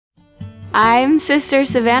I'm Sister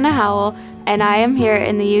Savannah Howell, and I am here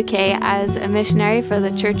in the UK as a missionary for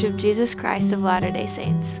the Church of Jesus Christ of Latter-day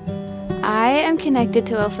Saints. I am connected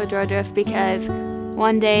to Wilford Woodruff because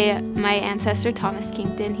one day my ancestor Thomas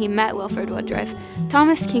Kington, he met Wilford Woodruff.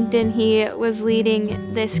 Thomas Kington, he was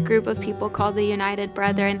leading this group of people called the United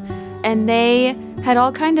Brethren, and they had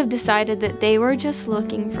all kind of decided that they were just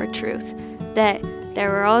looking for truth, that there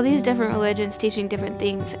were all these different religions teaching different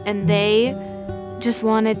things, and they just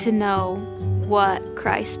wanted to know what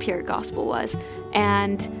Christ's pure gospel was.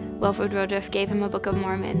 And Wilford Woodruff gave him a Book of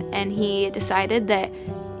Mormon, and he decided that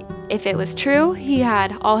if it was true, he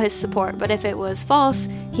had all his support, but if it was false,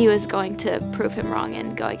 he was going to prove him wrong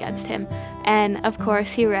and go against him. And of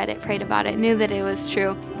course, he read it, prayed about it, knew that it was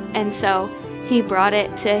true, and so he brought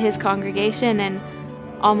it to his congregation, and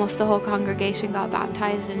almost the whole congregation got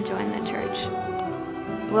baptized and joined the church.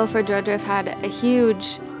 Wilford Woodruff had a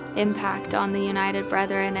huge impact on the United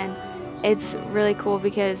Brethren, and it's really cool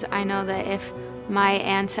because I know that if my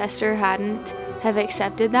ancestor hadn't have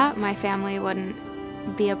accepted that, my family wouldn't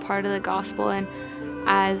be a part of the gospel, and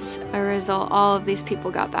as a result, all of these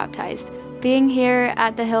people got baptized. Being here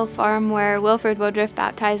at the Hill Farm where Wilford Woodruff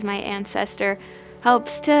baptized my ancestor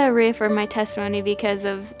helps to reaffirm my testimony because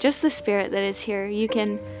of just the spirit that is here. You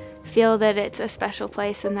can feel that it's a special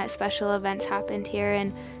place and that special events happened here,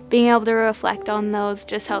 and being able to reflect on those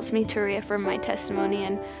just helps me to reaffirm my testimony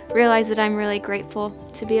and realize that I'm really grateful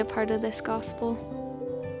to be a part of this gospel.